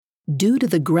Due to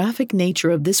the graphic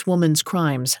nature of this woman's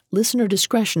crimes, listener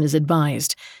discretion is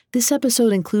advised. This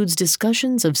episode includes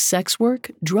discussions of sex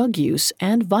work, drug use,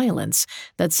 and violence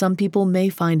that some people may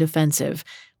find offensive.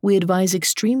 We advise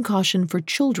extreme caution for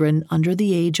children under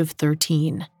the age of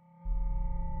 13.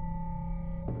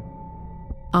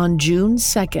 On June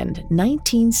 2,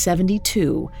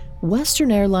 1972,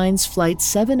 Western Airlines Flight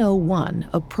 701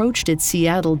 approached its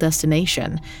Seattle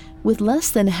destination. With less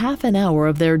than half an hour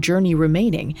of their journey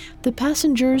remaining, the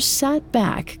passengers sat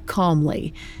back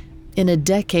calmly. In a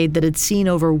decade that had seen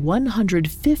over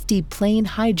 150 plane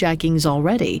hijackings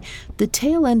already, the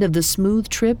tail end of the smooth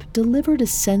trip delivered a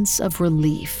sense of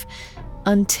relief.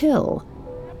 Until,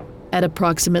 at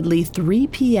approximately 3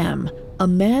 p.m., a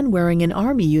man wearing an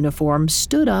army uniform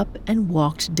stood up and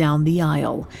walked down the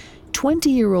aisle.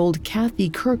 20-year-old Cathy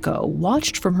Kerkow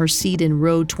watched from her seat in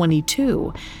row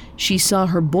 22. She saw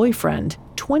her boyfriend,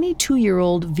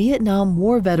 22-year-old Vietnam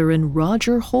War veteran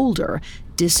Roger Holder,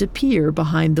 disappear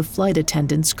behind the flight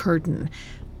attendant's curtain.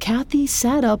 Cathy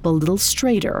sat up a little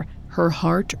straighter, her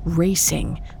heart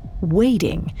racing,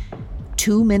 waiting.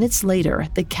 2 minutes later,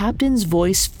 the captain's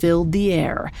voice filled the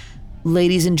air.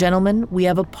 "Ladies and gentlemen, we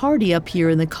have a party up here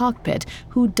in the cockpit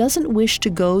who doesn't wish to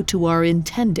go to our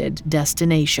intended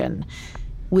destination."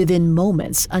 Within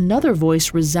moments, another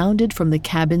voice resounded from the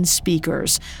cabin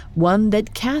speakers, one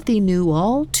that Cathy knew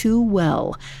all too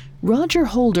well. Roger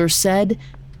Holder said,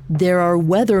 "There are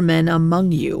weathermen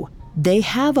among you. They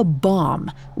have a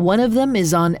bomb. One of them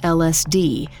is on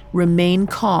LSD. Remain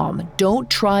calm. Don't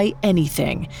try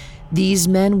anything. These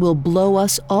men will blow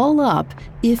us all up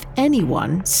if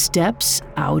anyone steps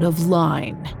out of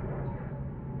line."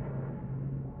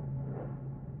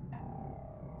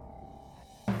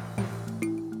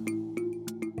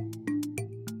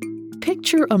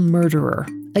 Picture a murderer,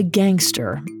 a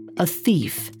gangster, a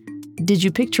thief. Did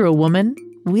you picture a woman?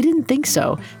 We didn't think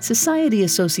so. Society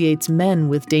associates men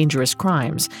with dangerous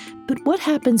crimes. But what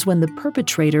happens when the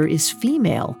perpetrator is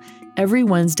female? Every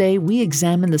Wednesday, we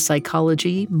examine the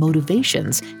psychology,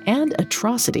 motivations, and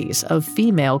atrocities of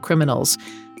female criminals.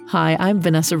 Hi, I'm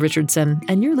Vanessa Richardson,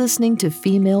 and you're listening to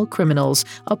Female Criminals,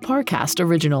 a Parcast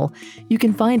original. You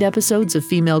can find episodes of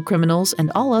Female Criminals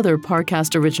and all other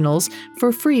Parcast originals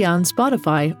for free on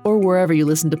Spotify or wherever you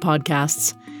listen to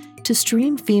podcasts. To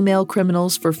stream Female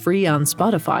Criminals for free on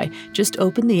Spotify, just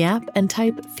open the app and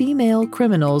type Female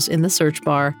Criminals in the search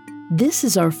bar. This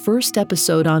is our first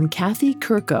episode on Cathy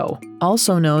Kerkow,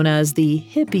 also known as the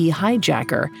Hippie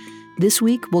hijacker. This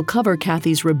week, we'll cover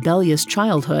Cathy's rebellious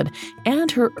childhood and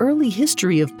her early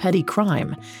history of petty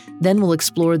crime. Then we'll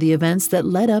explore the events that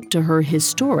led up to her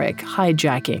historic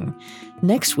hijacking.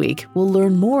 Next week, we'll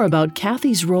learn more about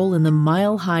Cathy's role in the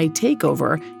Mile High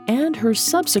takeover and her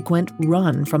subsequent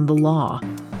run from the law.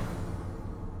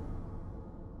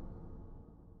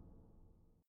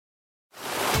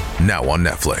 Now on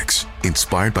Netflix,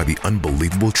 inspired by the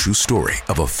unbelievable true story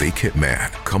of a fake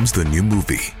hitman, comes the new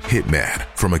movie, Hitman,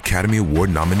 from Academy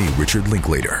Award nominee Richard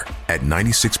Linklater. At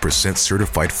 96%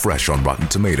 certified fresh on Rotten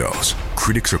Tomatoes,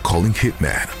 critics are calling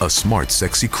Hitman a smart,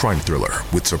 sexy crime thriller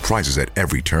with surprises at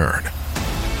every turn.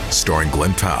 Starring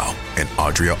Glenn Powell and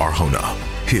Adria Arjona,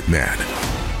 Hitman.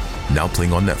 Now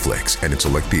playing on Netflix and in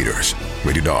select theaters.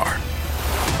 Rated R.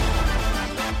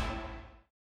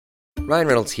 Ryan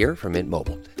Reynolds here from Mint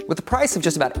Mobile. With the price of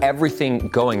just about everything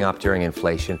going up during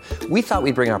inflation, we thought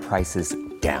we'd bring our prices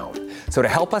down. So to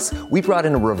help us, we brought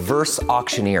in a reverse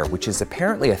auctioneer, which is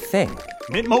apparently a thing.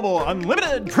 Mint Mobile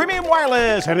Unlimited Premium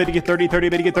Wireless. How to get 30, 30,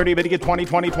 bit to get 30, bit to get 20,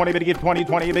 20, 20, bit to get 20,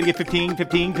 20, bit to get 15,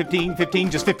 15, 15,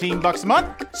 15, just $15 a month?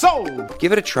 Sold!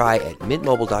 Give it a try at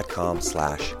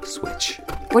mintmobile.com/switch.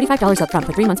 $45 up front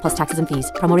for 3 months plus taxes and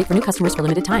fees. Promo rate for new customers for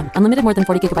limited time. Unlimited more than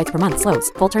 40 gigabytes per month. Slows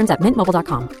full terms at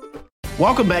mintmobile.com.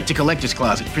 Welcome back to Collector's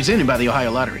Closet, presented by the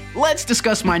Ohio Lottery. Let's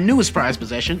discuss my newest prize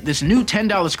possession, this new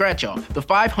 $10 scratch-off, the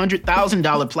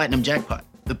 $500,000 Platinum Jackpot.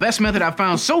 The best method I've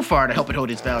found so far to help it hold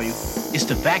its value is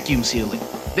to vacuum seal it.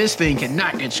 This thing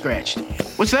cannot get scratched.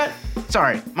 What's that?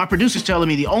 Sorry, my producer's telling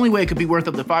me the only way it could be worth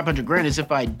up to $500,000 is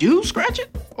if I do scratch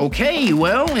it? Okay,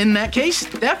 well, in that case,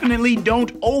 definitely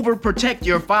don't overprotect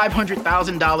your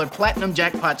 $500,000 Platinum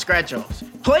Jackpot scratch-offs.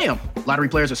 Play them. Lottery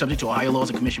players are subject to Ohio laws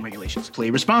and commission regulations.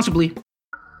 Play responsibly.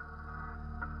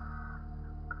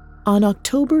 On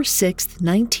October 6,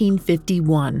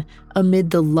 1951,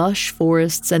 amid the lush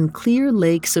forests and clear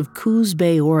lakes of Coos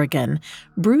Bay, Oregon,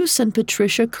 Bruce and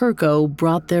Patricia Kerkow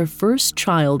brought their first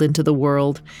child into the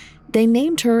world. They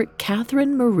named her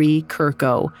Catherine Marie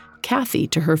Kerkow, Cathy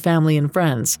to her family and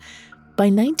friends. By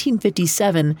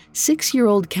 1957,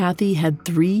 6-year-old Cathy had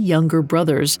 3 younger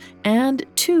brothers and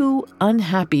 2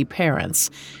 unhappy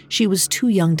parents. She was too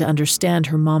young to understand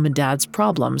her mom and dad's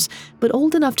problems, but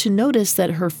old enough to notice that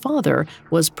her father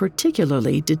was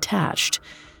particularly detached.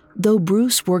 Though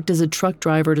Bruce worked as a truck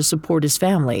driver to support his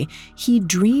family, he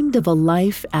dreamed of a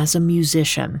life as a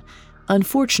musician.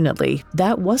 Unfortunately,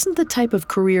 that wasn't the type of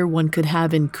career one could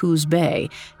have in Coos Bay,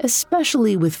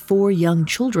 especially with 4 young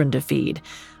children to feed.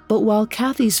 But while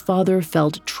Cathy's father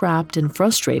felt trapped and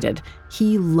frustrated,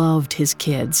 he loved his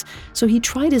kids, so he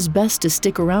tried his best to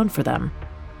stick around for them.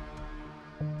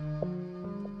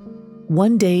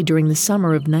 One day during the summer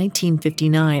of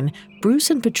 1959, Bruce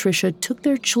and Patricia took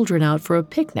their children out for a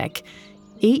picnic.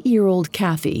 8-year-old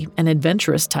Cathy, an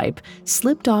adventurous type,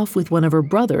 slipped off with one of her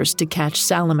brothers to catch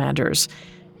salamanders.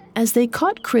 As they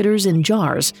caught critters in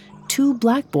jars, 2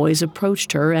 black boys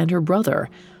approached her and her brother.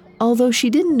 Although she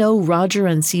didn't know Roger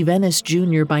and Sylvanus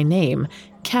Jr. by name,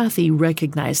 Cathy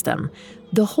recognized them.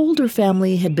 The Holder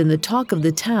family had been the talk of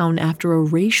the town after a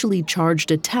racially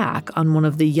charged attack on one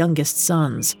of the youngest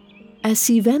sons. As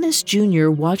Sylvanus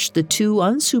Jr. watched the 2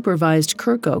 unsupervised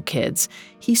Kerkow kids,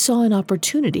 he saw an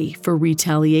opportunity for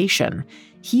retaliation.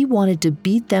 He wanted to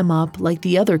beat them up like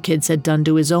the other kids had done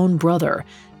to his own brother,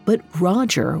 but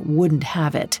Roger wouldn't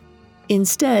have it.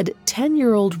 Instead,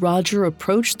 10-year-old Roger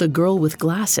approached the girl with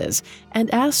glasses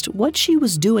and asked what she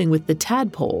was doing with the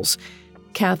tadpoles.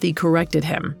 Cathy corrected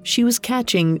him. She was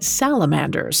catching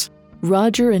salamanders.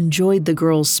 Roger enjoyed the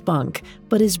girl's spunk,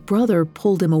 but his brother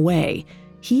pulled him away.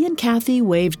 He and Cathy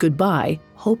waved goodbye,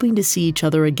 hoping to see each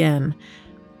other again.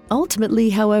 Ultimately,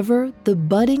 however, the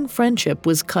budding friendship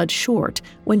was cut short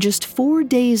when just 4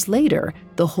 days later,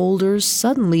 the Holders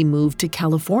suddenly moved to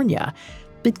California.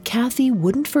 But Cathy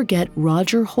wouldn't forget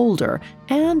Roger Holder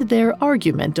and their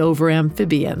argument over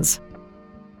amphibians.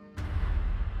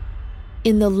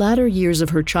 In the latter years of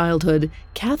her childhood,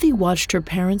 Cathy watched her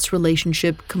parents'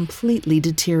 relationship completely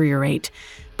deteriorate.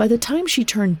 By the time she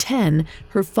turned 10,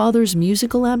 her father's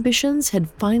musical ambitions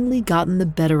had finally gotten the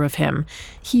better of him.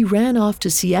 He ran off to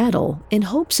Seattle in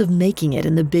hopes of making it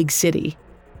in the big city.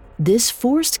 This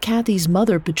forced Cathy's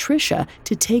mother, Patricia,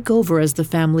 to take over as the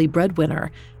family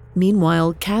breadwinner.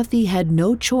 Meanwhile, Cathy had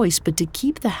no choice but to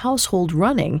keep the household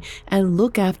running and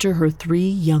look after her 3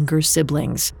 younger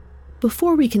siblings.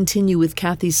 Before we continue with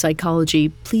Cathy's psychology,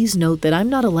 please note that I'm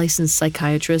not a licensed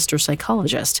psychiatrist or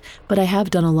psychologist, but I have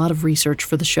done a lot of research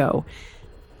for the show.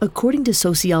 According to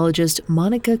sociologist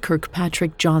Monica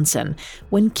Kirkpatrick Johnson,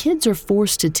 when kids are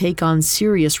forced to take on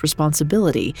serious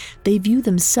responsibility, they view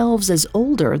themselves as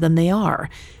older than they are.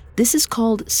 This is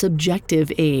called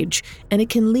subjective age, and it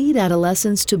can lead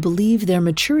adolescents to believe their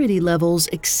maturity levels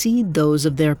exceed those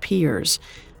of their peers.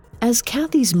 As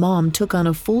Cathy's mom took on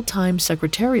a full-time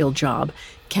secretarial job,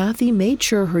 Cathy made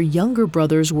sure her younger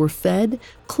brothers were fed,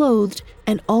 clothed,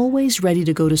 and always ready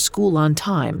to go to school on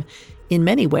time. In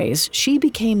many ways, she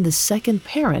became the second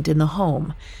parent in the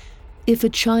home. If a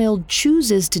child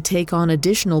chooses to take on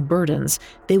additional burdens,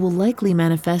 they will likely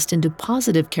manifest into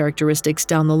positive characteristics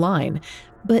down the line.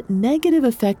 But negative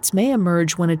effects may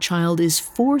emerge when a child is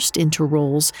forced into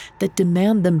roles that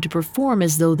demand them to perform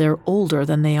as though they're older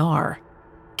than they are.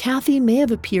 Cathy may have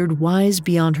appeared wise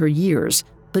beyond her years,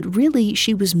 but really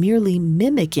she was merely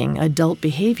mimicking adult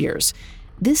behaviors.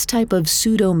 This type of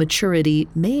pseudo-maturity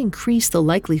may increase the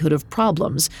likelihood of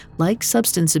problems like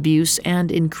substance abuse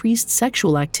and increased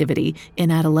sexual activity in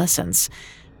adolescence.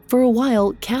 For a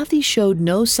while, Cathy showed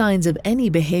no signs of any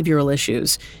behavioral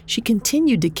issues. She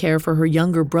continued to care for her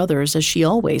younger brothers as she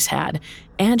always had,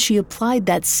 and she applied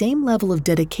that same level of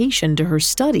dedication to her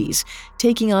studies,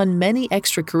 taking on many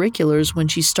extracurriculars when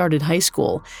she started high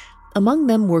school. Among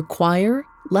them were choir,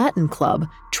 Latin club,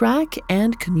 track,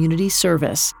 and community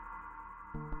service.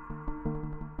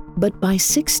 But by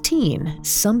 16,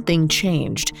 something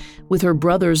changed. With her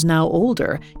brothers now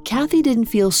older, Cathy didn't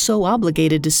feel so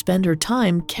obligated to spend her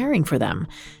time caring for them.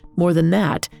 More than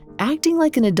that, acting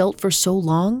like an adult for so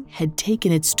long had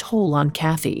taken its toll on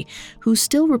Cathy, who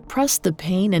still repressed the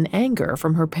pain and anger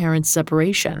from her parents'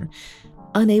 separation.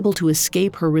 Unable to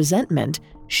escape her resentment,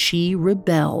 she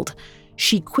rebelled.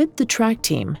 She quit the track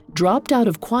team, dropped out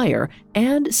of choir,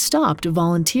 and stopped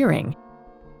volunteering.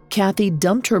 Cathy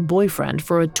dumped her boyfriend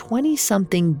for a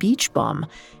 20-something beach bum.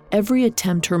 Every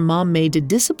attempt her mom made to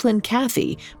discipline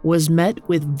Cathy was met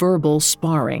with verbal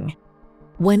sparring.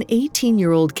 When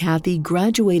 18-year-old Cathy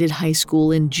graduated high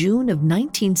school in June of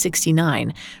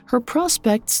 1969, her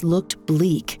prospects looked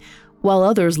bleak. While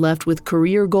others left with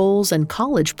career goals and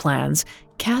college plans,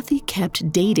 Cathy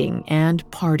kept dating and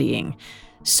partying.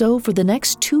 So for the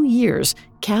next 2 years,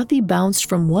 Cathy bounced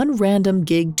from one random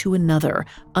gig to another,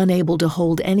 unable to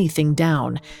hold anything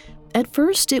down. At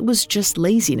first, it was just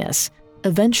laziness.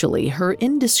 Eventually, her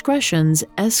indiscretions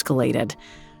escalated.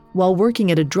 While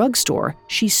working at a drugstore,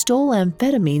 she stole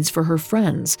amphetamines for her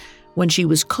friends. When she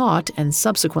was caught and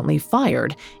subsequently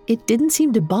fired, it didn't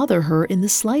seem to bother her in the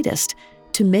slightest.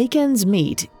 To make ends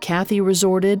meet, Cathy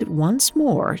resorted once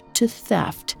more to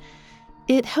theft.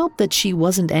 It helped that she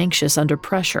wasn't anxious under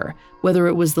pressure. Whether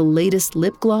it was the latest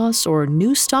lip gloss or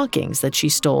new stockings that she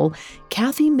stole,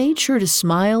 Cathy made sure to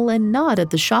smile and nod at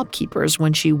the shopkeepers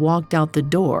when she walked out the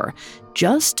door,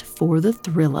 just for the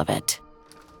thrill of it.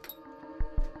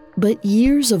 But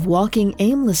years of walking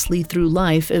aimlessly through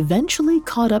life eventually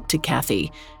caught up to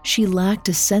Cathy. She lacked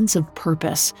a sense of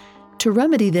purpose. To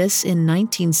remedy this, in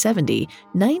 1970,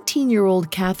 19-year-old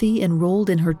Cathy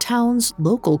enrolled in her town's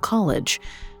local college.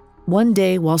 One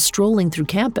day, while strolling through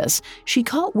campus, she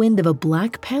caught wind of a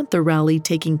Black Panther rally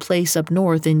taking place up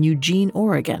north in Eugene,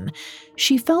 Oregon.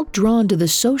 She felt drawn to the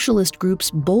socialist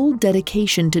group's bold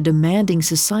dedication to demanding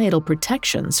societal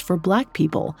protections for Black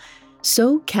people.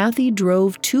 So Cathy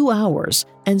drove 2 hours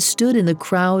and stood in the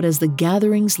crowd as the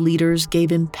gathering's leaders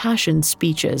gave impassioned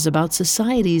speeches about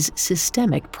society's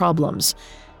systemic problems.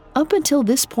 Up until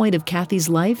this point of Cathy's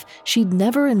life, she'd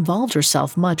never involved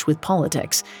herself much with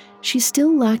politics. She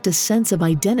still lacked a sense of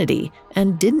identity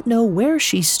and didn't know where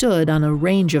she stood on a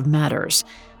range of matters.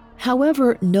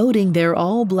 However, noting their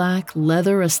all-black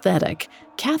leather aesthetic,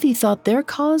 Cathy thought their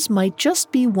cause might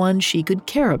just be one she could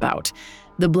care about.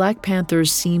 The Black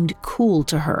Panthers seemed cool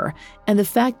to her, and the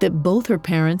fact that both her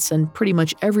parents and pretty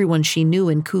much everyone she knew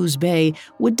in Coos Bay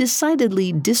would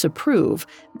decidedly disapprove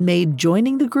made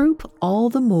joining the group all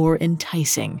the more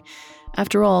enticing.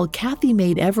 After all, Cathy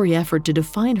made every effort to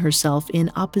define herself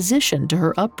in opposition to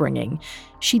her upbringing.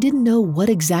 She didn't know what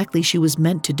exactly she was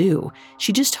meant to do.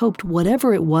 She just hoped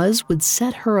whatever it was would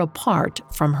set her apart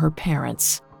from her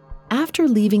parents. After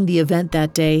leaving the event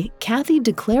that day, Cathy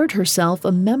declared herself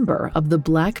a member of the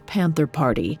Black Panther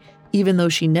Party. Even though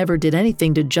she never did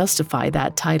anything to justify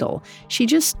that title, she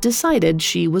just decided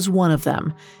she was one of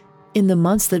them. In the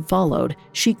months that followed,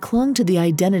 she clung to the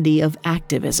identity of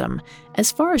activism.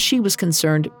 As far as she was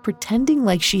concerned, pretending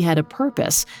like she had a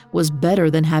purpose was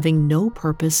better than having no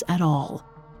purpose at all.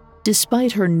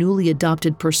 Despite her newly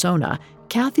adopted persona,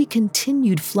 Cathy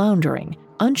continued floundering,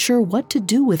 unsure what to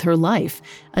do with her life,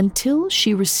 until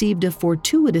she received a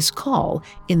fortuitous call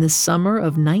in the summer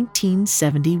of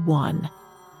 1971.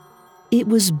 It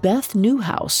was Beth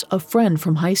Newhouse, a friend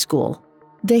from high school.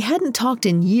 They hadn't talked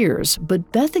in years,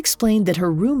 but Beth explained that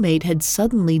her roommate had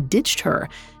suddenly ditched her.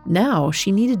 Now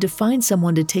she needed to find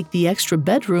someone to take the extra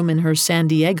bedroom in her San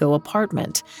Diego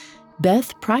apartment.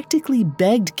 Beth practically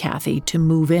begged Cathy to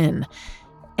move in.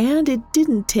 And it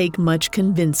didn't take much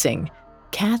convincing.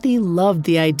 Cathy loved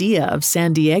the idea of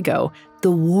San Diego,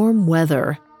 the warm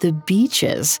weather, the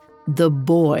beaches, the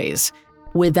boys.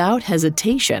 Without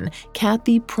hesitation,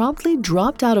 Cathy promptly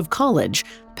dropped out of college,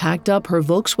 packed up her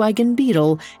Volkswagen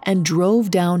Beetle, and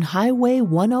drove down Highway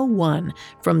 101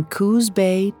 from Coos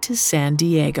Bay to San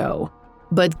Diego.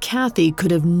 But Cathy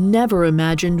could have never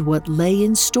imagined what lay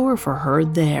in store for her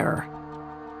there.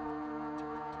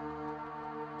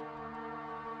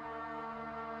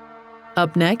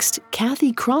 Up next,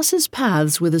 Cathy crosses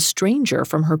paths with a stranger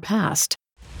from her past.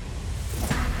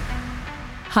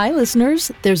 Hi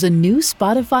listeners, there's a new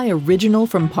Spotify original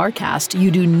from Parcast you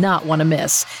do not want to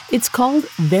miss. It's called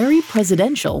Very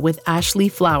Presidential with Ashley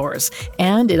Flowers,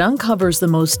 and it uncovers the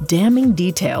most damning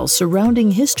details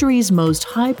surrounding history's most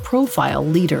high-profile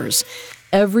leaders.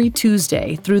 Every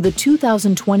Tuesday through the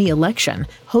 2020 election,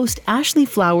 host Ashley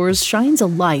Flowers shines a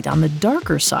light on the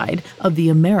darker side of the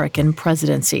American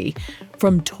presidency.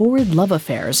 From torrid love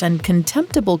affairs and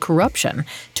contemptible corruption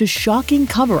to shocking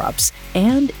cover-ups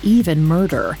and even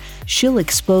murder, she'll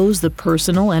expose the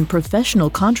personal and professional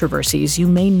controversies you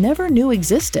may never knew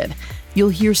existed. You'll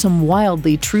hear some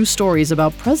wildly true stories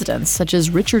about presidents such as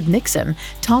Richard Nixon,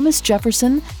 Thomas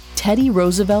Jefferson, Teddy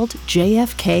Roosevelt,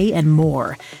 JFK, and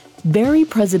more. Very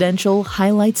Presidential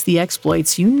highlights the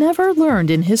exploits you never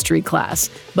learned in history class,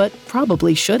 but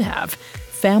probably should have.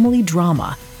 Family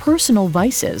drama, personal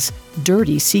vices,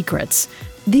 dirty secrets.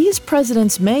 These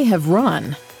presidents may have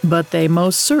run, but they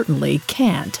most certainly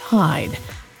can't hide.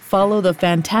 Follow the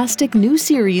fantastic new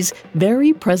series,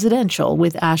 Very Presidential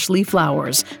with Ashley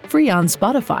Flowers, free on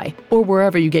Spotify or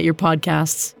wherever you get your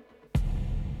podcasts.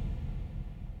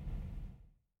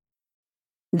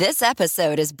 This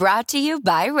episode is brought to you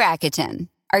by Rakuten.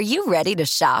 Are you ready to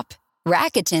shop?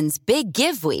 Rakuten's Big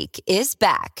Give Week is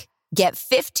back. Get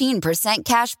 15%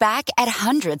 cash back at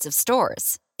hundreds of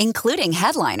stores, including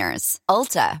headliners,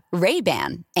 Ulta,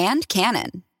 Ray-Ban, and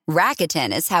Canon.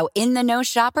 Rakuten is how in-the-know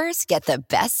shoppers get the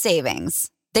best savings.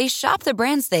 They shop the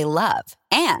brands they love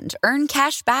and earn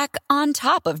cash back on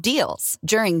top of deals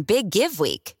during Big Give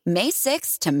Week, May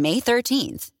 6th to May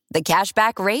 13th. The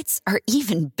cashback rates are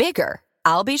even bigger.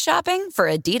 I'll be shopping for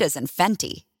Adidas and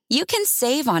Fenty. You can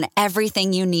save on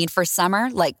everything you need for summer,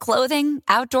 like clothing,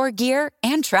 outdoor gear,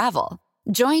 and travel.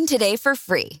 Join today for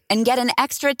free and get an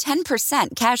extra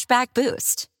 10% cashback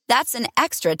boost. That's an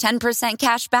extra 10%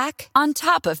 cashback on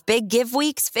top of Big Give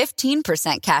Week's 15%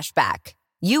 cashback.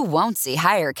 You won't see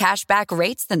higher cashback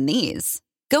rates than these.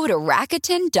 Go to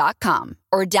Rakuten.com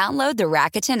or download the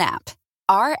Rakuten app.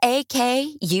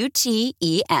 RAKUTEN.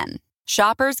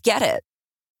 Shoppers get it.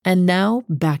 And now,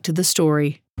 back to the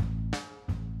story.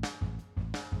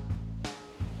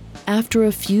 After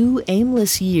a few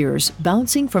aimless years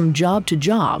bouncing from job to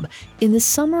job, in the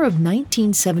summer of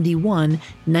 1971,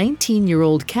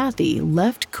 19-year-old Cathy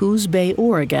left Coos Bay,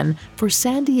 Oregon for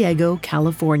San Diego,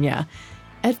 California.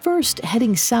 At first,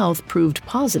 heading south proved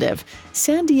positive.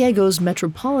 San Diego's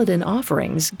metropolitan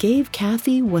offerings gave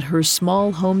Cathy what her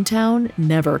small hometown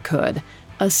never could: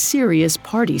 a serious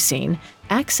party scene,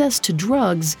 access to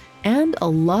drugs, and a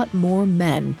lot more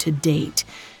men to date.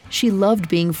 She loved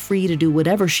being free to do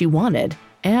whatever she wanted,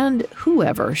 and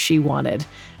whoever she wanted.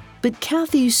 But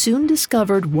Cathy soon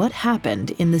discovered what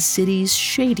happened in the city's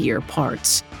shadier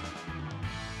parts.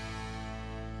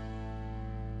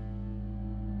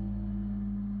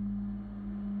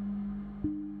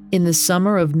 In the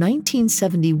summer of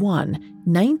 1971,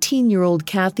 19-year-old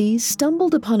Cathy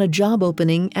stumbled upon a job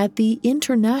opening at the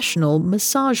International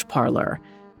Massage Parlor.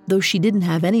 Though she didn't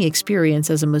have any experience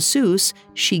as a masseuse,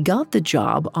 she got the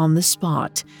job on the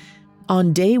spot.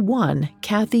 On day one,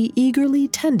 Cathy eagerly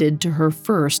tended to her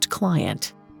first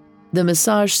client. The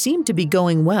massage seemed to be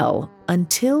going well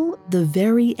until the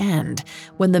very end,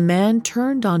 when the man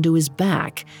turned onto his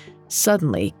back.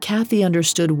 Suddenly, Cathy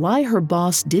understood why her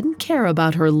boss didn't care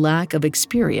about her lack of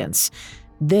experience.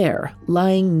 There,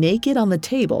 lying naked on the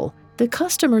table, the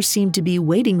customer seemed to be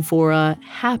waiting for a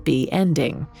happy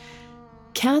ending.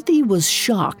 Cathy was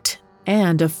shocked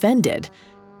and offended,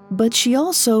 but she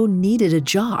also needed a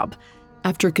job.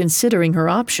 After considering her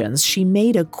options, she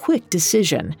made a quick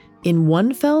decision. In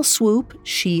one fell swoop,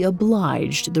 she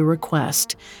obliged the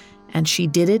request. And she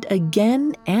did it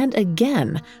again and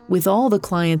again with all the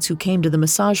clients who came to the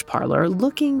massage parlor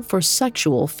looking for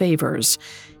sexual favors.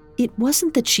 It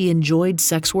wasn't that she enjoyed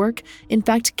sex work. In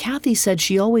fact, Cathy said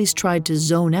she always tried to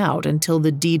zone out until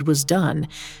the deed was done.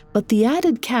 But the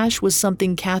added cash was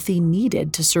something Cathy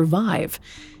needed to survive.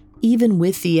 Even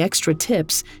with the extra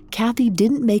tips, Cathy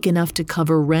didn't make enough to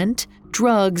cover rent,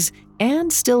 drugs,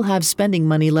 and still have spending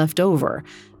money left over.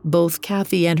 Both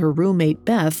Cathy and her roommate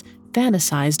Beth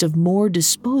fantasized of more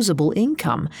disposable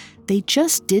income. They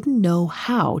just didn't know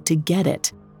how to get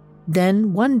it.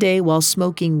 Then, one day while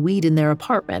smoking weed in their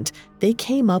apartment, they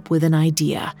came up with an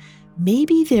idea.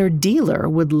 Maybe their dealer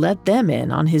would let them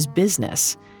in on his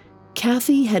business.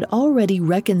 Cathy had already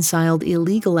reconciled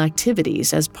illegal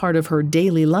activities as part of her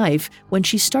daily life when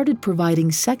she started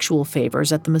providing sexual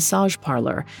favors at the massage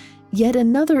parlor. Yet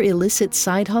another illicit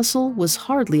side hustle was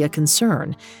hardly a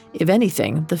concern. If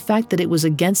anything, the fact that it was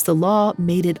against the law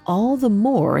made it all the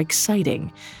more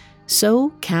exciting.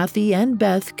 So Cathy and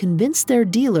Beth convinced their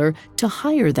dealer to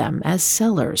hire them as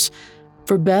sellers.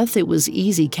 For Beth, it was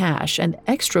easy cash and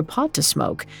extra pot to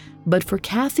smoke. But for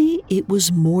Cathy, it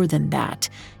was more than that.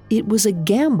 It was a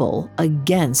gamble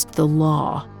against the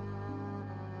law.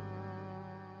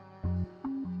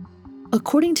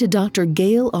 According to Dr.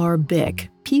 Gail R. Bick,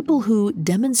 people who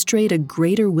demonstrate a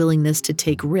greater willingness to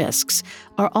take risks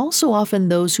are also often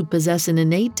those who possess an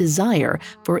innate desire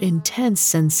for intense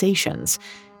sensations.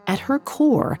 At her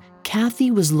core, Cathy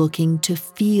was looking to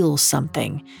feel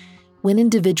something. When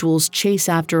individuals chase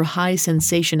after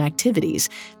high-sensation activities,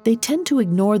 they tend to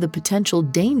ignore the potential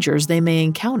dangers they may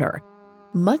encounter.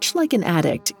 Much like an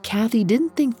addict, Cathy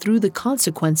didn't think through the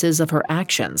consequences of her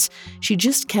actions. She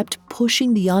just kept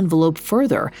pushing the envelope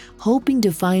further, hoping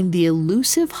to find the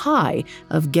elusive high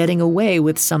of getting away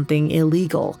with something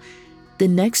illegal. The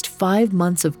next 5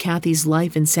 months of Cathy's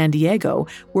life in San Diego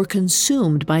were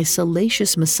consumed by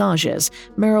salacious massages,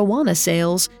 marijuana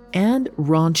sales, and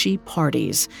raunchy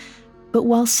parties. But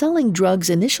while selling drugs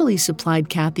initially supplied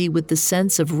Cathy with the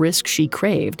sense of risk she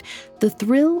craved, the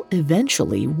thrill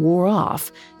eventually wore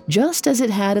off. Just as it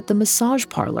had at the massage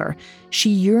parlor, she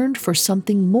yearned for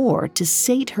something more to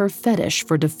sate her fetish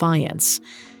for defiance.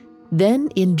 Then,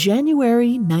 in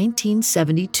January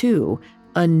 1972,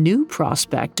 a new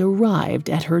prospect arrived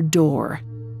at her door.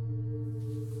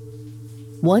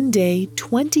 One day,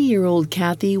 20-year-old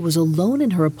Cathy was alone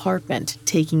in her apartment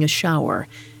taking a shower.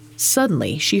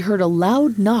 Suddenly, she heard a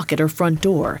loud knock at her front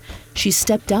door. She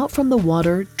stepped out from the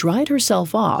water, dried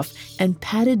herself off, and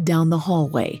padded down the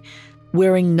hallway.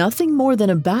 Wearing nothing more than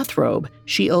a bathrobe,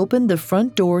 she opened the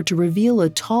front door to reveal a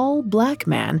tall, black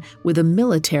man with a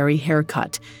military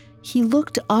haircut. He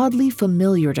looked oddly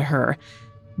familiar to her.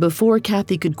 Before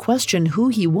Cathy could question who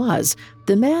he was,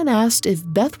 the man asked if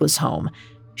Beth was home.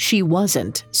 She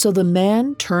wasn't, so the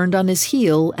man turned on his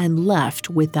heel and left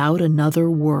without another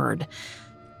word.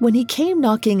 When he came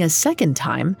knocking a second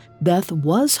time, Beth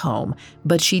was home,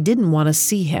 but she didn't want to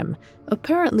see him.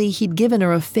 Apparently, he'd given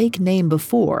her a fake name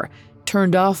before.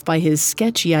 Turned off by his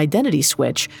sketchy identity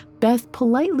switch, Beth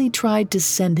politely tried to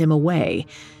send him away.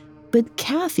 But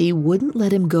Cathy wouldn't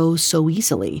let him go so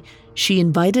easily. She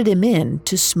invited him in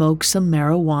to smoke some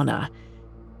marijuana.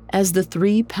 As the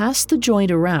three passed the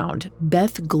joint around,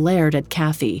 Beth glared at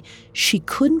Cathy. She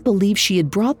couldn't believe she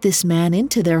had brought this man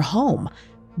into their home.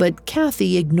 But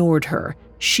Cathy ignored her.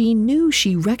 She knew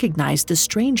she recognized the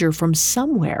stranger from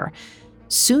somewhere.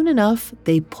 Soon enough,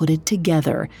 they put it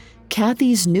together.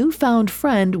 Cathy's newfound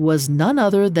friend was none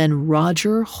other than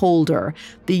Roger Holder,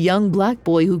 the young black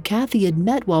boy who Cathy had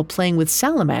met while playing with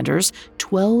salamanders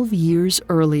 12 years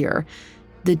earlier.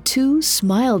 The two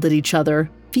smiled at each other,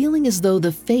 feeling as though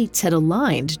the fates had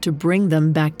aligned to bring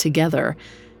them back together.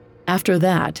 After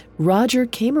that, Roger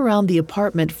came around the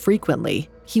apartment frequently.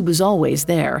 He was always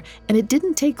there, and it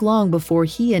didn't take long before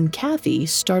he and Cathy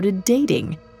started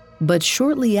dating. But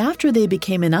shortly after they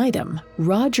became an item,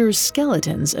 Roger's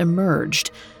skeletons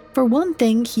emerged. For one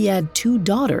thing, he had 2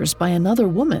 daughters by another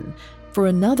woman. For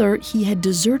another, he had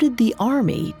deserted the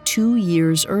army 2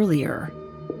 years earlier.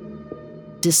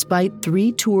 Despite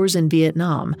 3 tours in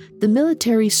Vietnam, the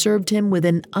military served him with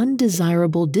an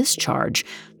undesirable discharge.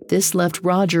 This left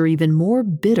Roger even more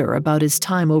bitter about his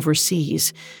time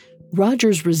overseas.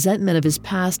 Roger's resentment of his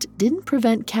past didn't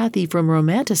prevent Cathy from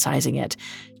romanticizing it.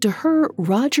 To her,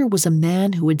 Roger was a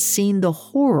man who had seen the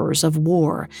horrors of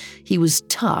war. He was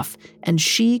tough, and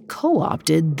she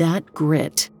co-opted that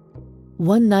grit.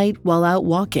 One night, while out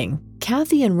walking,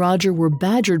 Cathy and Roger were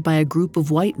badgered by a group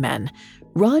of white men.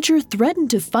 Roger threatened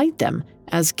to fight them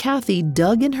as Cathy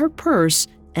dug in her purse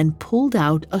and pulled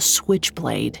out a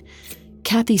switchblade.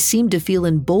 Cathy seemed to feel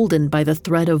emboldened by the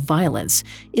threat of violence.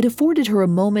 It afforded her a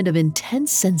moment of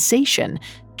intense sensation,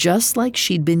 just like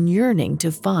she'd been yearning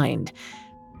to find.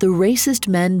 The racist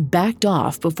men backed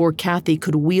off before Cathy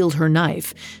could wield her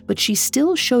knife, but she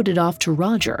still showed it off to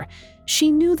Roger.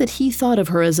 She knew that he thought of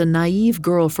her as a naive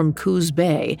girl from Coos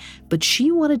Bay, but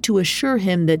she wanted to assure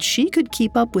him that she could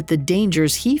keep up with the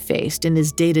dangers he faced in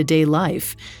his day-to-day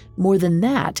life. More than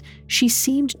that, she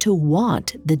seemed to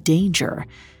want the danger.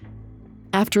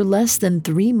 After less than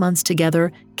 3 months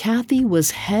together, Cathy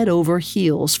was head over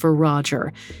heels for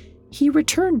Roger. He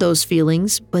returned those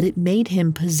feelings, but it made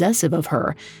him possessive of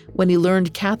her. When he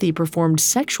learned Cathy performed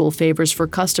sexual favors for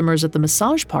customers at the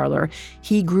massage parlor,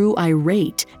 he grew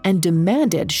irate and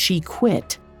demanded she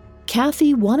quit.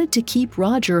 Cathy wanted to keep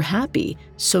Roger happy,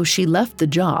 so she left the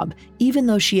job, even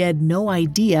though she had no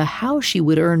idea how she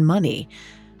would earn money.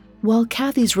 While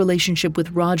Cathy's relationship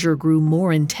with Roger grew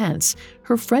more intense,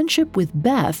 her friendship with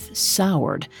Beth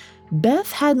soured.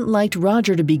 Beth hadn't liked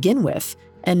Roger to begin with,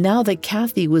 and now that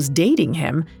Cathy was dating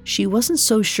him, she wasn't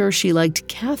so sure she liked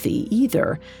Cathy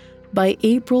either. By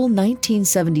April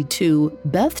 1972,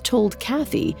 Beth told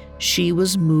Cathy she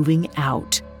was moving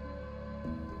out.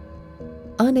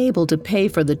 Unable to pay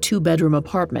for the 2-bedroom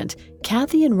apartment,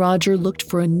 Cathy and Roger looked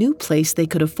for a new place they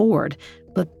could afford.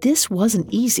 But this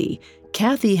wasn't easy.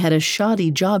 Cathy had a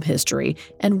shoddy job history,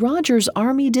 and Roger's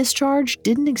army discharge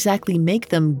didn't exactly make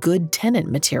them good tenant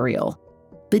material.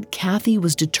 But Cathy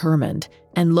was determined,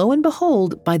 and lo and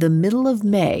behold, by the middle of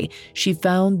May, she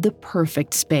found the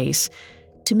perfect space.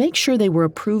 To make sure they were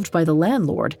approved by the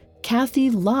landlord, Cathy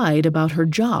lied about her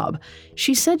job.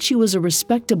 She said she was a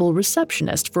respectable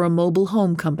receptionist for a mobile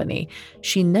home company.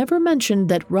 She never mentioned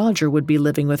that Roger would be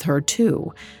living with her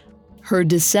too. Her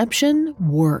deception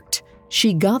worked.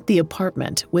 She got the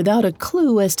apartment without a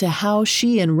clue as to how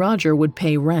she and Roger would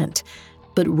pay rent.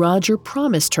 But Roger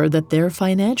promised her that their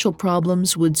financial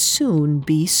problems would soon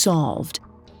be solved.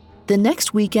 The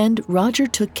next weekend, Roger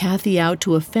took Cathy out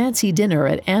to a fancy dinner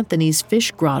at Anthony's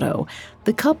Fish Grotto.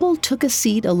 The couple took a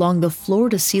seat along the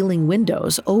floor-to-ceiling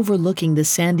windows overlooking the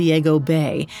San Diego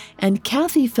Bay, and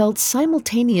Cathy felt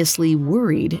simultaneously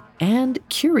worried and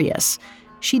curious.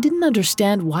 She didn't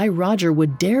understand why Roger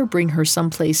would dare bring her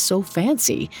someplace so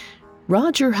fancy.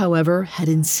 Roger, however, had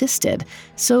insisted,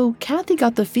 so Cathy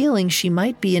got the feeling she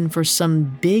might be in for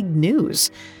some big news.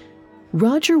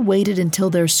 Roger waited until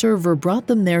their server brought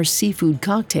them their seafood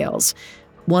cocktails.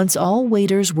 Once all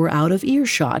waiters were out of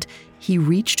earshot, he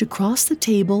reached across the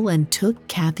table and took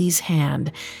Cathy's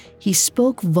hand. He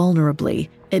spoke vulnerably,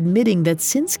 admitting that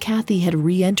since Cathy had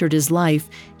re-entered his life,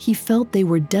 he felt they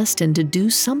were destined to do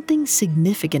something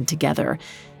significant together.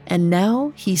 And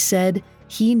now, he said,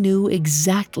 he knew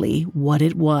exactly what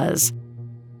it was.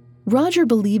 Roger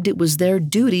believed it was their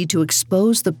duty to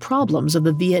expose the problems of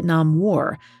the Vietnam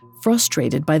War.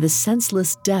 Frustrated by the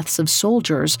senseless deaths of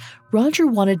soldiers, Roger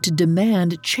wanted to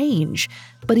demand change,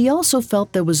 but he also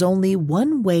felt there was only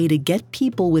one way to get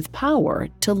people with power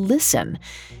to listen.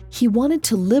 He wanted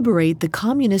to liberate the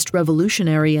communist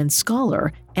revolutionary and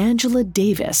scholar Angela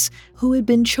Davis, who had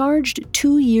been charged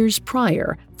 2 years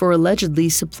prior for allegedly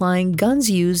supplying guns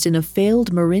used in a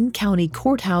failed Marin County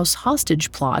courthouse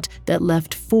hostage plot that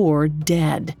left 4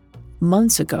 dead.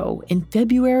 Months ago, in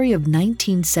February of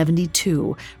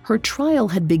 1972, her trial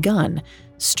had begun,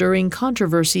 stirring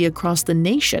controversy across the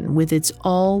nation with its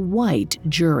all-white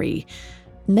jury.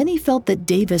 Many felt that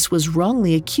Davis was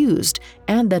wrongly accused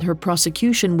and that her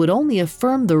prosecution would only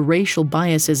affirm the racial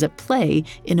biases at play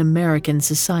in American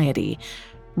society.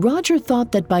 Roger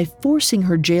thought that by forcing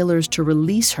her jailers to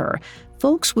release her,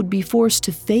 folks would be forced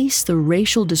to face the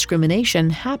racial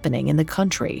discrimination happening in the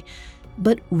country.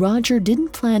 But Roger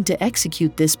didn't plan to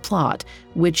execute this plot,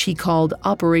 which he called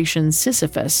Operation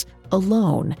Sisyphus,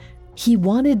 alone. He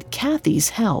wanted Cathy's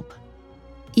help.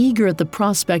 Eager at the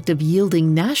prospect of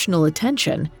yielding national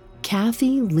attention,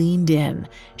 Cathy leaned in.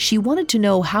 She wanted to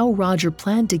know how Roger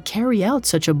planned to carry out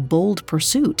such a bold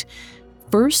pursuit.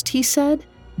 First, he said,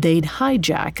 they'd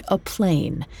hijack a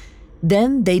plane.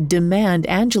 Then they'd demand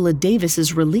Angela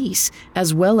Davis's release,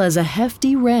 as well as a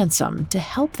hefty ransom to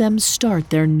help them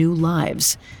start their new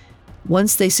lives.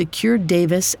 Once they secured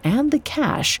Davis and the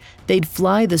cash, they'd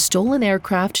fly the stolen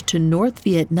aircraft to North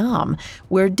Vietnam,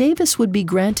 where Davis would be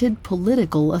granted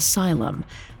political asylum.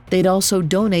 They'd also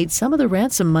donate some of the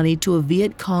ransom money to a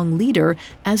Viet Cong leader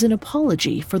as an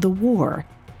apology for the war.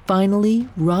 Finally,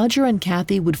 Roger and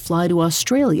Cathy would fly to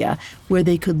Australia, where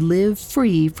they could live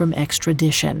free from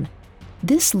extradition.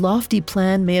 This lofty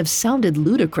plan may have sounded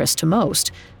ludicrous to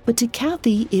most, but to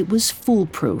Cathy it was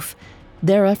foolproof.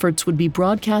 Their efforts would be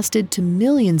broadcasted to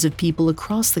millions of people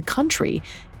across the country.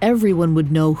 Everyone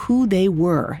would know who they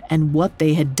were and what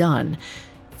they had done.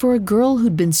 For a girl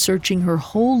who'd been searching her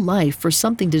whole life for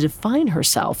something to define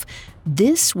herself,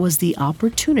 this was the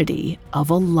opportunity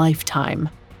of a lifetime.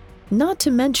 Not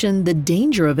to mention the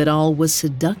danger of it all was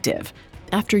seductive.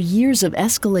 After years of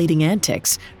escalating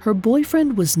antics, her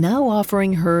boyfriend was now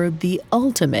offering her the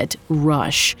ultimate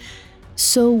rush.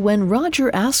 So when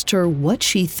Roger asked her what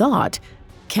she thought,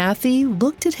 Cathy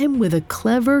looked at him with a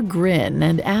clever grin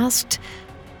and asked,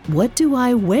 "What do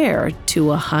I wear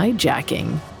to a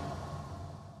hijacking?"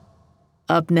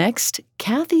 Up next,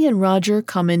 Cathy and Roger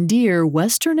commandeer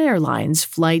Western Airlines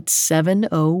Flight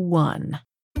 701.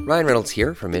 Ryan Reynolds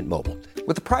here from Mint Mobile.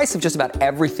 With the price of just about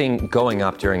everything going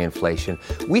up during inflation,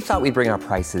 we thought we'd bring our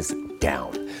prices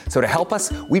down. So to help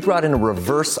us, we brought in a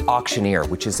reverse auctioneer,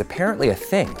 which is apparently a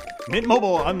thing. Mint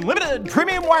Mobile Unlimited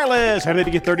Premium Wireless. How to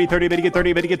get 30, 30, how to get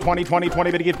 30, how to get 20, 20, 20,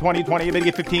 how to get 20, 20, how to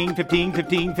get 15, 15,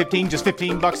 15, 15, just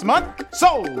 $15 a month?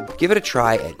 Sold! Give it a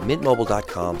try at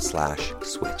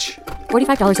mintmobile.com/switch.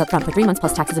 $45 up front for 3 months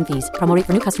plus taxes and fees. Promo rate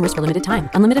for new customers for limited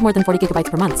time. Unlimited more than 40 gigabytes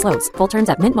per month. Slows full terms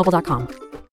at mintmobile.com.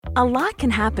 A lot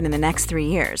can happen in the next 3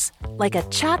 years. Like a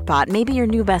chatbot may be your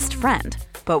new best friend.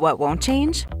 But what won't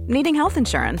change? Needing health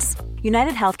insurance.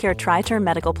 United Healthcare Tri-Term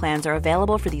Medical Plans are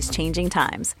available for these changing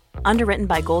times. Underwritten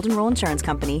by Golden Rule Insurance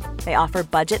Company, they offer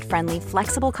budget-friendly,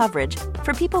 flexible coverage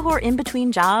for people who are in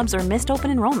between jobs or missed open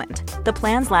enrollment. The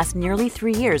plans last nearly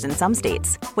 3 years in some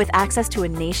states, with access to a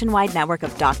nationwide network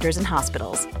of doctors and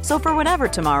hospitals. So for whatever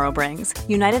tomorrow brings,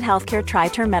 United Healthcare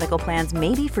Tri-Term Medical Plans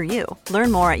may be for you.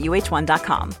 Learn more at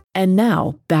uh1.com. And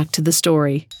now, back to the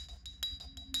story.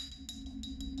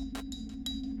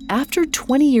 After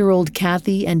 20-year-old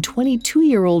Cathy and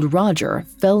 22-year-old Roger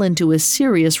fell into a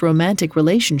serious romantic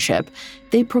relationship,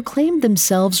 they proclaimed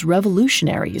themselves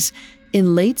revolutionaries.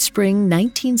 In late spring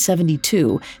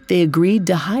 1972, they agreed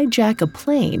to hijack a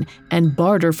plane and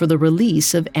barter for the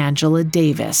release of Angela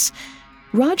Davis.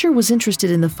 Roger was interested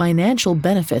in the financial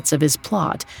benefits of his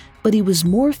plot, but he was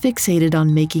more fixated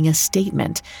on making a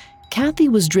statement. Cathy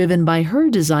was driven by her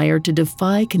desire to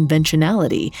defy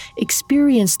conventionality,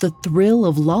 experience the thrill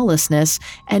of lawlessness,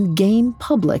 and gain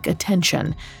public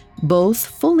attention. Both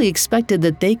fully expected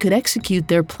that they could execute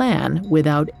their plan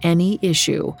without any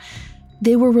issue.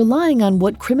 They were relying on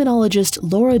what criminologist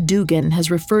Laura Dugan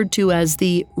has referred to as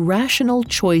the rational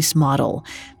choice model.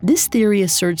 This theory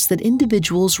asserts that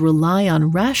individuals rely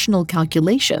on rational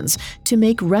calculations to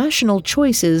make rational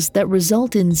choices that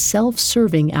result in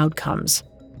self-serving outcomes.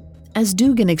 As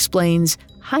Dugan explains,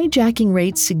 hijacking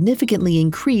rates significantly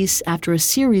increase after a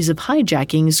series of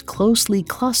hijackings closely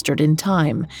clustered in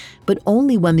time, but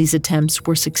only when these attempts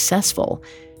were successful.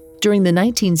 During the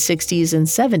 1960s and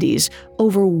 70s,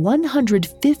 over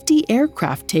 150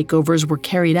 aircraft takeovers were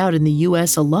carried out in the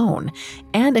U.S. alone,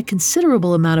 and a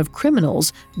considerable amount of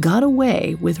criminals got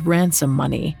away with ransom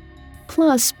money.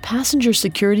 Plus, passenger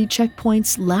security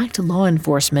checkpoints lacked law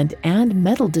enforcement and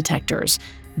metal detectors.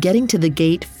 Getting to the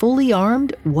gate fully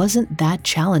armed wasn't that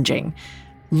challenging.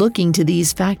 Looking to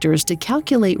these factors to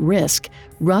calculate risk,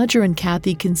 Roger and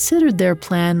Cathy considered their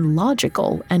plan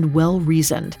logical and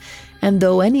well-reasoned. And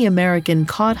though any American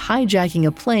caught hijacking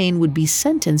a plane would be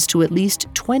sentenced to at least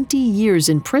 20 years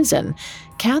in prison,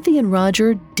 Cathy and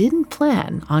Roger didn't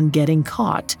plan on getting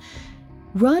caught.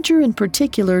 Roger in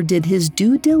particular did his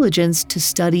due diligence to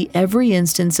study every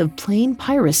instance of plane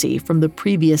piracy from the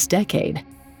previous decade.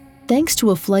 Thanks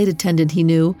to a flight attendant he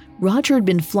knew, Roger had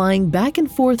been flying back and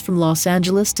forth from Los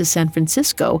Angeles to San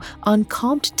Francisco on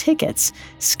comped tickets,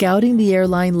 scouting the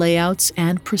airline layouts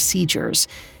and procedures.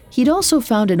 He'd also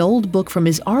found an old book from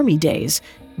his Army days,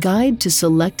 Guide to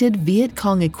Selected Viet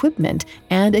Cong Equipment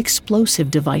and Explosive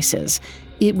Devices.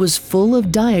 It was full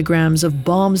of diagrams of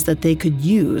bombs that they could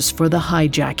use for the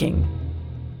hijacking.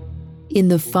 In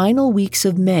the final weeks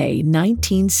of May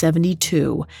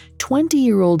 1972,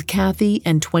 20-year-old Cathy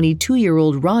and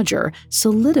 22-year-old Roger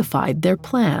solidified their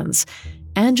plans.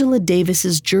 Angela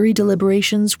Davis's jury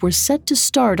deliberations were set to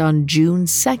start on June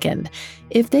 2nd.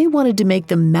 If they wanted to make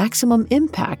the maximum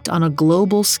impact on a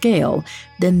global scale,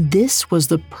 then this was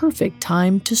the perfect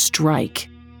time to strike.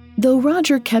 Though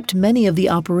Roger kept many of the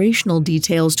operational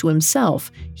details to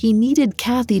himself, he needed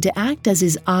Cathy to act as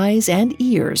his eyes and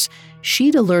ears.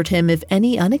 She'd alert him if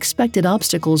any unexpected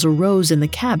obstacles arose in the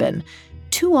cabin.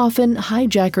 Too often,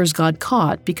 hijackers got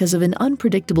caught because of an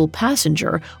unpredictable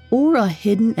passenger or a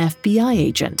hidden FBI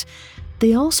agent.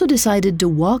 They also decided to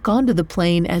walk onto the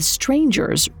plane as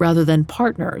strangers rather than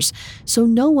partners, so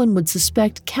no one would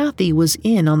suspect Cathy was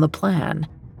in on the plan.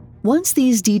 Once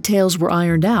these details were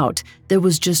ironed out, there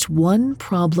was just one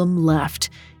problem left.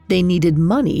 They needed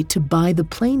money to buy the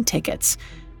plane tickets.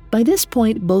 By this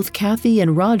point, both Cathy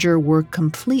and Roger were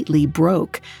completely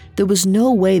broke. There was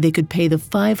no way they could pay the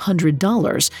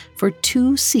 $500 for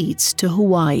 2 seats to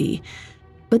Hawaii.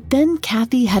 But then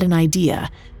Cathy had an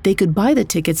idea. They could buy the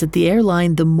tickets at the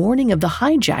airline the morning of the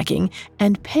hijacking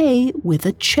and pay with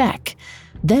a check.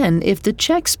 Then, if the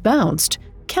checks bounced,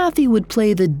 Cathy would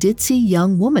play the ditzy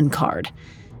young woman card.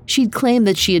 She'd claim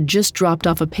that she had just dropped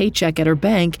off a paycheck at her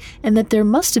bank and that there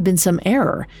must have been some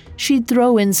error. She'd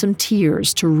throw in some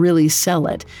tears to really sell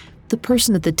it. The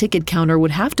person at the ticket counter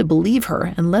would have to believe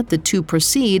her and let the two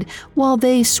proceed while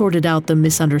they sorted out the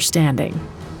misunderstanding.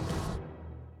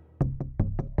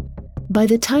 By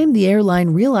the time the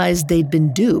airline realized they'd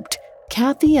been duped,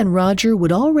 Cathy and Roger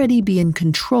would already be in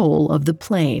control of the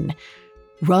plane.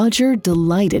 Roger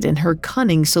delighted in her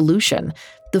cunning solution.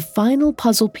 The final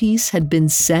puzzle piece had been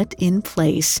set in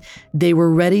place. They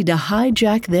were ready to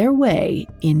hijack their way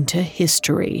into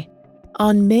history.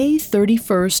 On May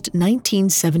 31st,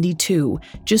 1972,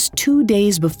 just 2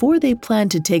 days before they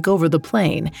planned to take over the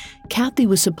plane, Cathy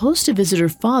was supposed to visit her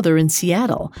father in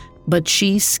Seattle, but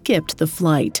she skipped the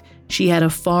flight. She had a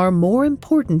far more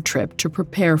important trip to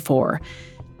prepare for.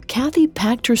 Cathy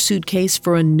packed her suitcase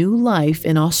for a new life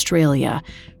in Australia.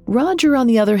 Roger, on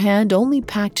the other hand, only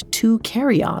packed 2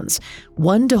 carry-ons,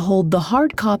 one to hold the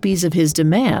hard copies of his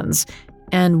demands,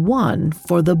 and one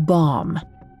for the bomb.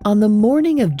 On the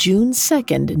morning of June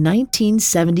 2nd,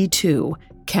 1972,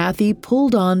 Cathy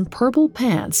pulled on purple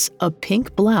pants, a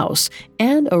pink blouse,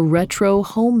 and a retro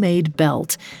homemade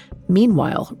belt.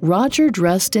 Meanwhile, Roger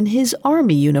dressed in his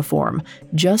army uniform,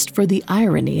 just for the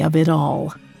irony of it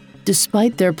all.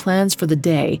 Despite their plans for the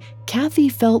day, Cathy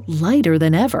felt lighter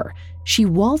than ever. She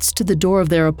waltzed to the door of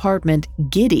their apartment,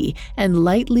 giddy, and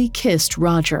lightly kissed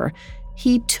Roger.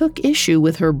 He took issue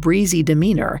with her breezy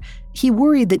demeanor. He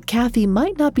worried that Cathy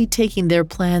might not be taking their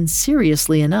plan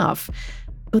seriously enough.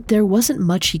 But there wasn't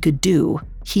much he could do.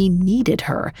 He needed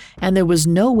her, and there was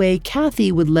no way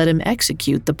Cathy would let him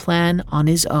execute the plan on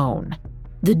his own.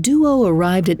 The duo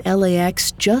arrived at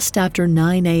LAX just after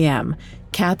 9 a.m.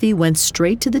 Cathy went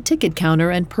straight to the ticket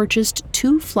counter and purchased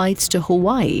 2 flights to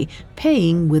Hawaii,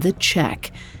 paying with a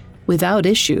check. Without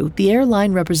issue, the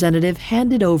airline representative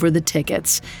handed over the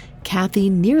tickets. Cathy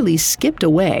nearly skipped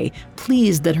away,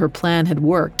 pleased that her plan had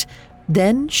worked.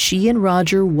 Then she and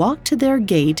Roger walked to their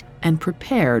gate and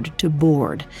prepared to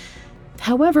board.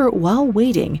 However, while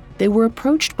waiting, they were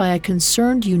approached by a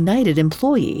concerned United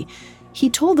employee. He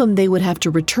told them they would have to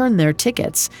return their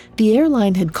tickets. The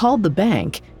airline had called the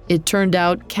bank. It turned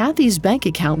out Cathy's bank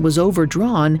account was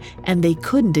overdrawn and they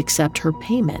couldn't accept her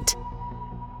payment.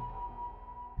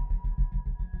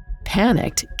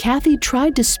 Panicked, Cathy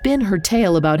tried to spin her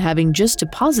tale about having just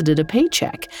deposited a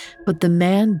paycheck, but the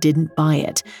man didn't buy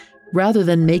it. Rather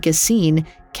than make a scene,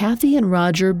 Cathy and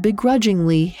Roger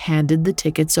begrudgingly handed the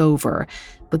tickets over,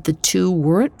 but the two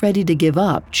weren't ready to give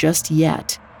up just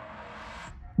yet.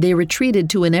 They retreated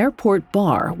to an airport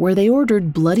bar where they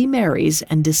ordered Bloody Marys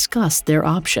and discussed their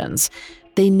options.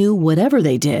 They knew whatever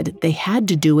they did, they had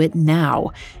to do it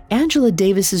now. Angela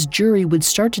Davis's jury would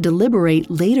start to deliberate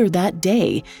later that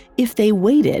day. If they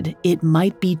waited, it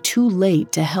might be too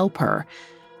late to help her.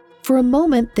 For a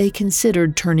moment, they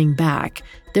considered turning back.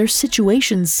 Their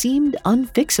situation seemed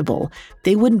unfixable.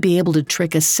 They wouldn't be able to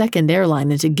trick a second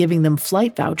airline into giving them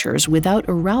flight vouchers without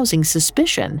arousing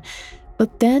suspicion.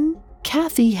 But then,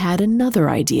 Cathy had another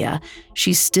idea.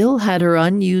 She still had her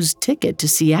unused ticket to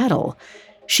Seattle.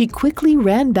 She quickly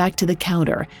ran back to the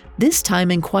counter, this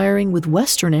time inquiring with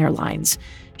Western Airlines.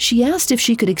 She asked if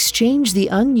she could exchange the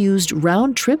unused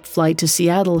round-trip flight to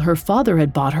Seattle her father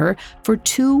had bought her for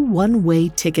 2 one-way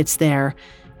tickets there.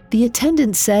 The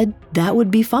attendant said that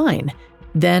would be fine.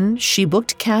 Then she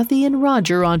booked Cathy and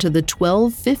Roger onto the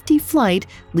 12:50 flight,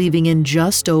 leaving in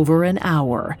just over an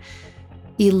hour.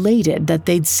 Elated that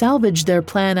they'd salvaged their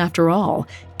plan after all,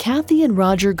 Cathy and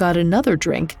Roger got another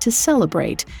drink to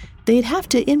celebrate. They'd have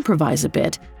to improvise a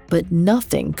bit, but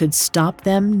nothing could stop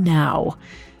them now.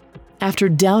 After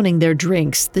downing their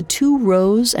drinks, the two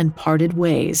rose and parted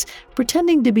ways,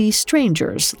 pretending to be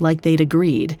strangers like they'd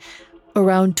agreed.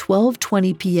 Around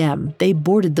 12:20 p.m., they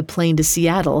boarded the plane to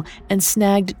Seattle and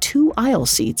snagged 2 aisle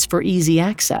seats for easy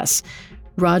access.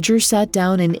 Roger sat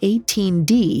down in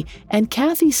 18D, and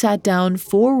Cathy sat down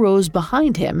 4 rows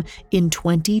behind him in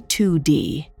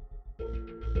 22D.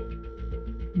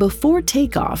 Before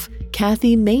takeoff,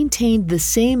 Cathy maintained the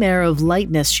same air of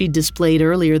lightness she'd displayed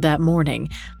earlier that morning.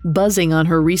 Buzzing on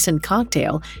her recent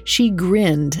cocktail, she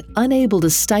grinned, unable to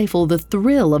stifle the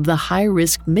thrill of the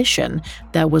high-risk mission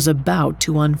that was about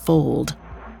to unfold.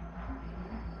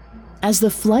 As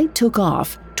the flight took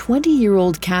off,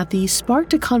 20-year-old Cathy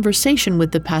sparked a conversation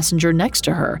with the passenger next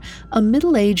to her, a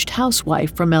middle-aged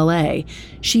housewife from LA.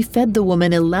 She fed the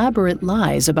woman elaborate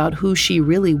lies about who she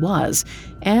really was,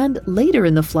 and later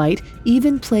in the flight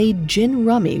even played gin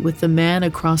rummy with the man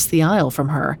across the aisle from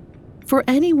her. For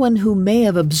anyone who may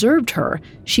have observed her,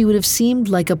 she would have seemed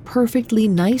like a perfectly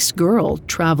nice girl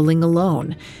traveling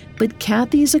alone. But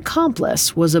Cathy's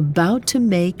accomplice was about to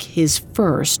make his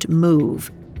first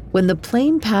move. When the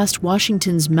plane passed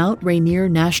Washington's Mount Rainier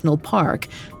National Park,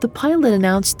 the pilot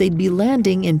announced they'd be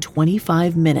landing in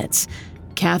 25 minutes.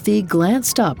 Cathy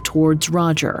glanced up towards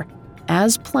Roger.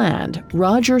 As planned,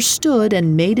 Roger stood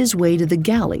and made his way to the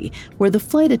galley, where the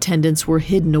flight attendants were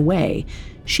hidden away.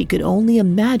 She could only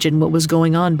imagine what was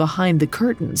going on behind the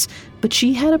curtains, but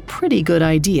she had a pretty good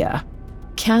idea.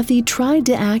 Cathy tried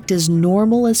to act as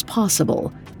normal as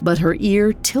possible, but her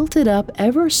ear tilted up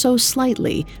ever so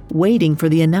slightly, waiting for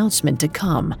the announcement to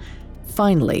come.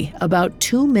 Finally, about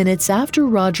 2 minutes after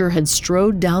Roger had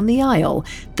strode down the aisle,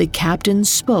 the captain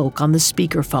spoke on the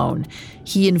speakerphone.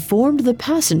 He informed the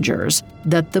passengers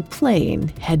that the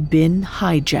plane had been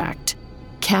hijacked.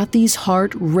 Cathy's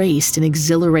heart raced in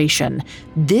exhilaration.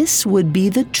 This would be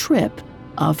the trip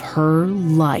of her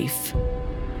life.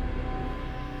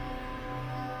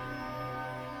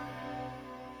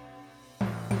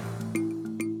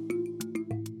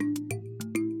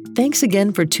 Thanks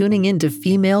again for tuning in to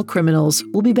Female Criminals.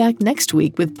 We'll be back next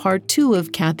week with part 2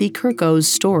 of Cathy Kerkow's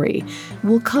story.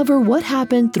 We'll cover what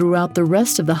happened throughout the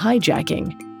rest of the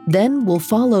hijacking. Then we'll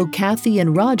follow Cathy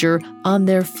and Roger on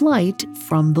their flight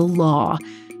from the law.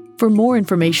 For more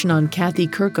information on Cathy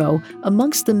Kerkow,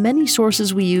 amongst the many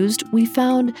sources we used, we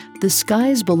found The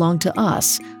Skies Belong to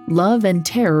Us, Love and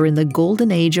Terror in the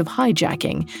Golden Age of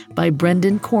Hijacking by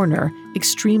Brendan Corner,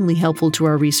 extremely helpful to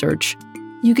our research.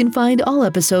 You can find all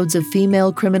episodes of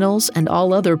Female Criminals and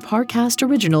all other Parcast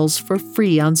originals for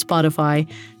free on Spotify.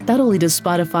 Not only does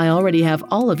Spotify already have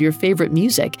all of your favorite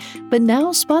music, but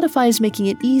now Spotify is making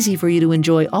it easy for you to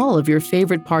enjoy all of your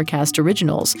favorite Parcast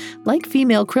originals, like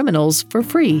Female Criminals, for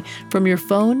free from your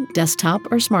phone, desktop,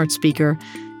 or smart speaker.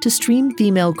 To stream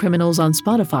Female Criminals on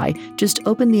Spotify, just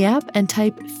open the app and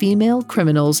type Female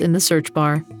Criminals in the search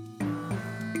bar.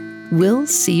 We'll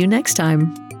see you next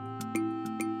time.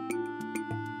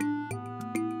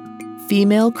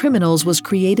 Female Criminals was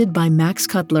created by Max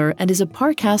Cutler and is a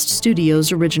Parcast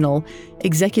Studios original.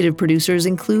 Executive producers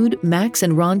include Max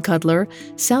and Ron Cutler,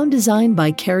 sound design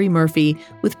by Carrie Murphy,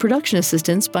 with production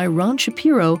assistance by Ron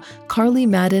Shapiro, Carly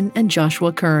Madden, and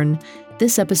Joshua Kern.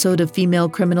 This episode of Female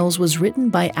Criminals was written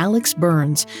by Alex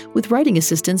Burns, with writing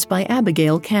assistance by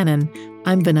Abigail Cannon.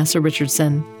 I'm Vanessa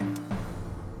Richardson.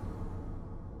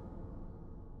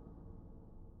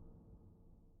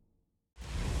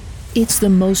 It's the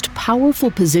most powerful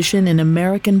position in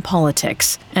American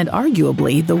politics, and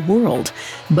arguably the world.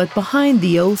 But behind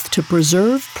the oath to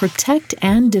preserve, protect,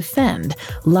 and defend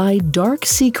lie dark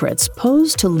secrets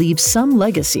posed to leave some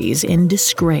legacies in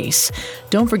disgrace.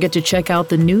 Don't forget to check out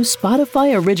the new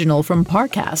Spotify original from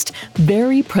Parcast,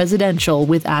 Very Presidential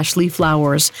with Ashley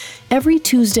Flowers. Every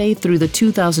Tuesday through the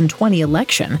 2020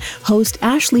 election, host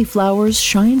Ashley Flowers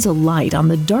shines a light on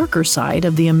the darker side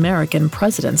of the American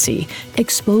presidency,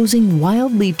 exposing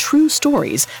wildly true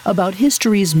stories about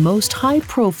history's most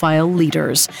high-profile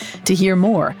leaders. To hear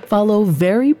more, follow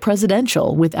Very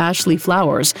Presidential with Ashley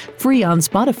Flowers, free on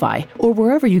Spotify or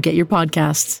wherever you get your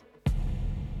podcasts.